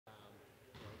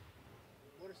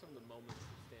are some of the moments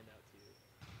that stand out to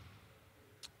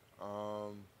you?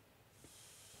 Um,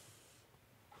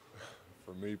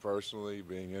 for me personally,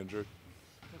 being injured,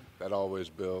 that always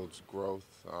builds growth.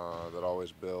 That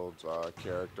always builds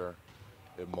character.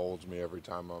 It molds me every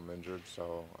time I'm injured.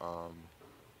 So,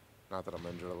 not that I'm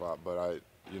injured a lot, but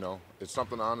it's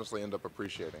something I honestly end up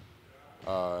appreciating.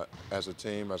 As a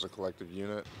team, as a collective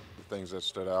unit, the things that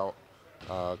stood out,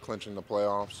 clinching the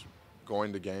playoffs,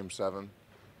 going to Game 7,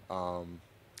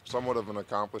 somewhat of an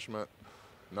accomplishment.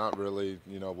 Not really,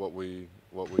 what we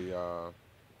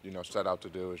set out to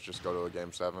do is just go to a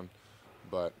Game 7,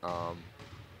 but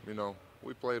you know,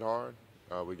 we played hard.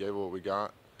 We gave what we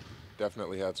got.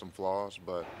 Definitely had some flaws,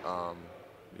 but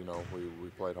we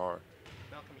played hard.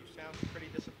 Malcolm, you sound pretty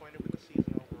disappointed with the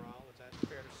season overall. Is that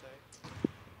fair to say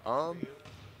for Um, you?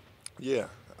 yeah,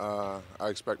 I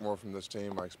expect more from this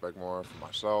team. I expect more from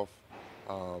myself.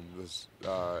 This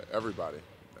everybody.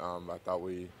 I thought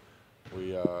we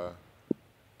I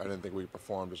didn't think we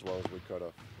performed as well as we could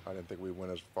have. I didn't think we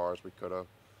went as far as we could have.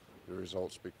 The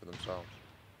results speak for themselves.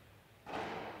 How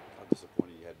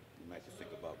disappointed you might to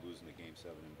think about losing the game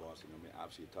seven in Boston. I mean,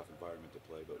 obviously a tough environment to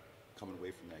play, but coming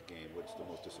away from that game, what's the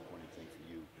most disappointing thing for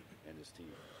you and this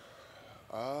team?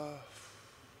 Uh,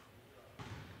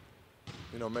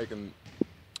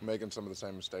 making some of the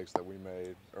same mistakes that we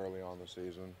made early on the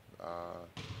season.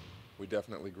 We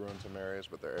definitely grew in some areas,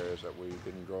 but there are areas that we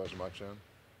didn't grow as much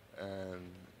in, and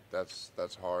that's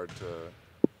hard to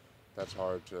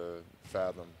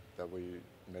fathom that we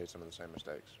made some of the same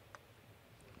mistakes.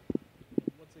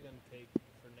 What's it going to take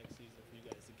for next season for you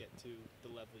guys to get to the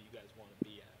level you guys want to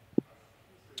be at?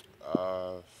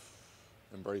 Uh,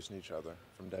 Embracing each other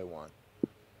from day one,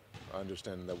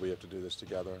 understanding that we have to do this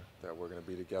together, that we're going to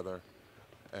be together,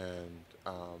 and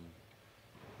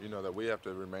that we have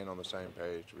to remain on the same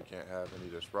page. We can't have any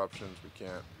disruptions. We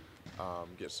can't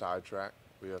get sidetracked.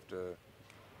 We have to,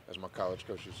 as my college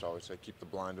coach used to always say, keep the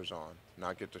blinders on,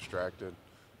 not get distracted,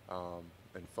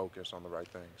 and focus on the right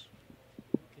things.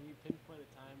 Can you pinpoint a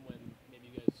time when maybe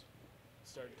you guys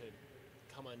started to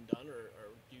come undone, or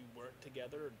you weren't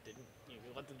together, or didn't you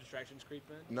let the distractions creep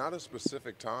in? Not a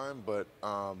specific time, but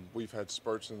we've had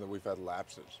spurts and then we've had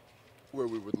lapses where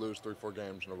we would lose 3, 4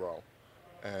 games in a row,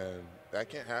 and that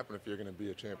can't happen if you're going to be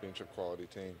a championship quality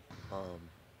team. Um,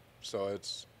 so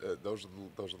those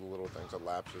are the little things that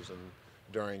lapses and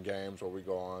during games where we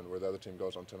go on where the other team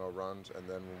goes on 10-0 runs, and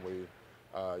then when we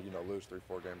lose 3,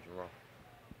 4 games in a row.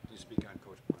 Do you speak on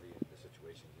Coach Purdy and the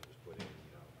situation he was put in?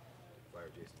 Fire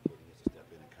Jason Kidd, he has to step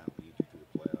in and kind of lead you through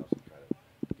the playoffs and try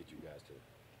to get you guys to do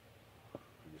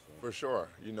your thing. For sure,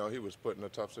 he was put in a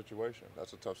tough situation.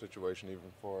 That's a tough situation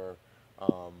even for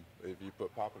if you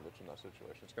put Popovich in that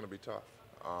situation. It's going to be tough.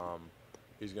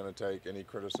 He's going to take any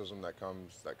criticism that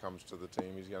comes to the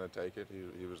team. He's going to take it.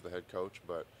 He was the head coach,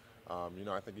 but I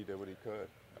think he did what he could.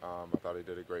 I thought he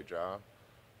did a great job.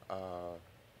 Uh,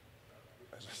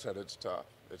 as I said, it's tough.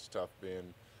 It's tough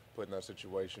being put in that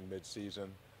situation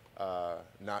mid-season,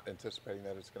 not anticipating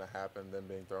that it's going to happen, then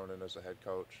being thrown in as a head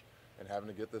coach, and having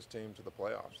to get this team to the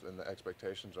playoffs. And the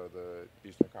expectations are the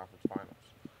Eastern Conference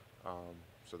Finals.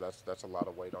 So that's a lot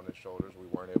of weight on his shoulders. We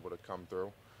weren't able to come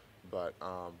through, but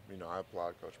I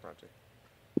applaud Coach Prenti.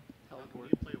 How Malcolm,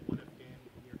 important? you play a what-if game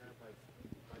in your head? Like,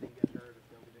 if I didn't get hurt, if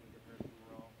Billy didn't get hurt in a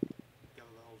row,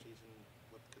 together the whole season,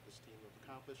 what could this team have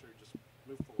accomplished, or just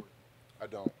move forward? I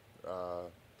don't.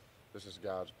 This is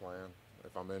God's plan.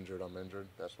 If I'm injured, I'm injured.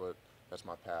 That's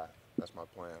my path. That's my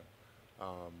plan.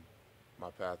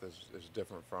 My path is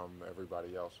different from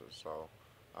everybody else's, so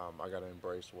I got to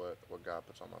embrace what God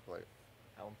puts on my plate.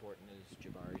 How important is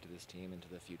Jabari to this team and to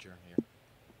the future here?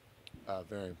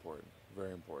 Very important.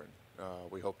 Very important.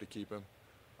 We hope to keep him,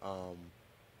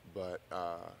 but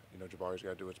Jabari's got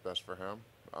to do what's best for him.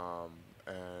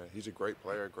 And he's a great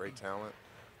player, great talent.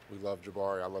 We love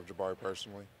Jabari. I love Jabari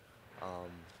personally.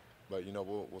 But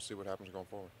we'll see what happens going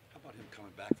forward. How about him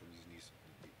coming back from these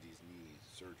knee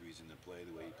surgeries and then play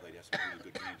the way he played? He had some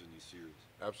really good games in these series.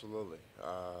 Absolutely.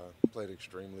 Played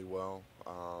extremely well.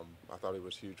 I thought he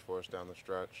was huge for us down the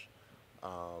stretch,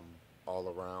 all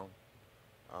around.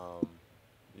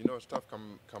 It's tough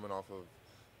coming off of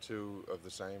 2 of the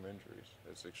same injuries.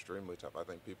 It's extremely tough. I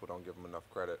think people don't give him enough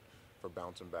credit for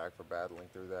bouncing back, for battling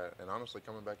through that, and honestly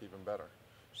coming back even better.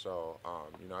 So,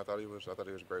 I thought he was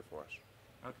great for us.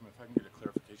 Malcolm, if I can get a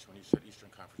clarification, when you said Eastern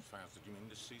Conference Finals, did you mean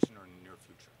this season or in the near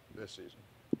future? This season,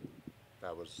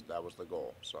 that was the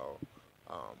goal. So,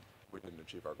 we didn't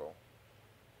achieve our goal.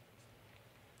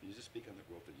 Can you just speak on the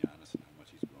growth of Giannis and how much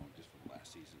he's grown just from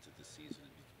last season to this season?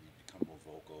 He's become more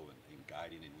vocal and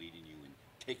guiding and leading you and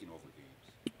taking over games.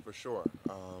 For sure.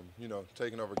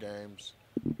 Taking over games,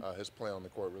 His play on the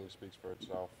court really speaks for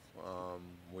itself.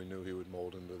 We knew he would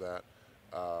mold into that.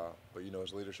 But,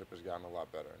 his leadership has gotten a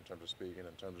lot better in terms of speaking,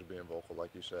 in terms of being vocal,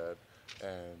 like you said,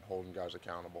 and holding guys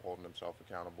accountable, holding himself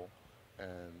accountable,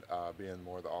 and being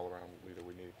more the all-around leader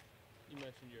we need. You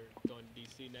mentioned you're going to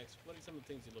D.C. next. What are some of the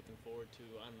things you're looking forward to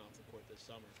on and off the court this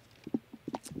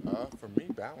summer? For me,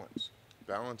 balance.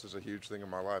 Balance is a huge thing in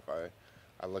my life.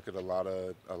 I look at a lot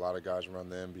of guys around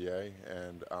the NBA,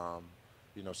 and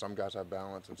some guys have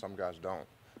balance and some guys don't.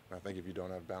 And I think if you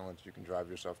don't have balance, you can drive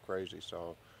yourself crazy.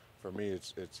 So, for me,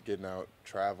 it's getting out,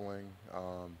 traveling,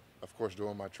 of course,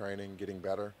 doing my training, getting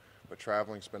better, but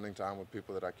traveling, spending time with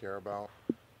people that I care about,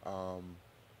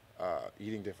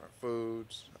 eating different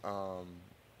foods.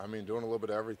 Doing a little bit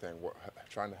of everything.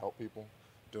 Trying to help people.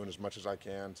 Doing as much as I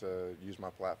can to use my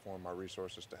platform, my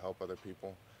resources to help other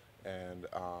people. And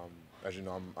as you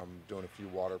know, I'm doing a few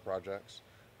water projects,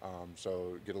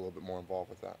 so get a little bit more involved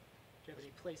with that. Do you have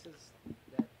any places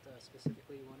that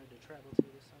specifically you wanted to travel to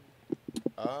this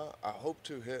summer? I hope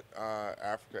to hit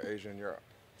Africa, Asia, and Europe.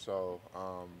 So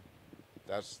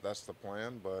that's the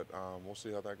plan, but we'll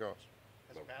see how that goes.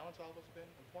 Has balance always been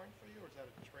important for you, or is that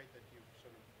a trait that you've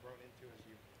sort of grown into as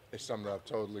you? It's something that I've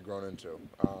totally grown into.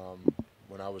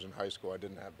 When I was in high school, I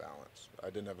didn't have balance. I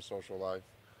didn't have a social life.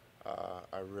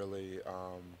 I really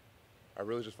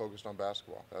just focused on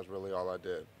basketball. That was really all I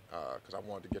did because I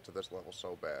wanted to get to this level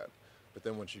so bad. But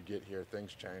then once you get here,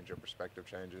 things change, your perspective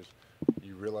changes.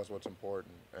 You realize what's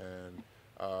important. And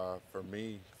for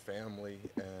me, family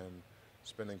and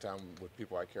spending time with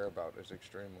people I care about is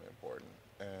extremely important.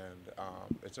 And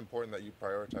it's important that you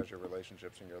prioritize your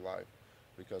relationships in your life,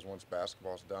 because once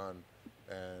basketball's done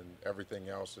and everything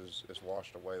else is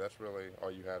washed away, that's really all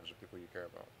you have is the people you care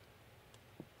about.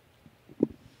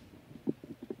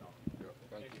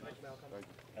 Thank you. Thank you, Malcolm. Thank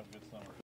you. Have a good summer.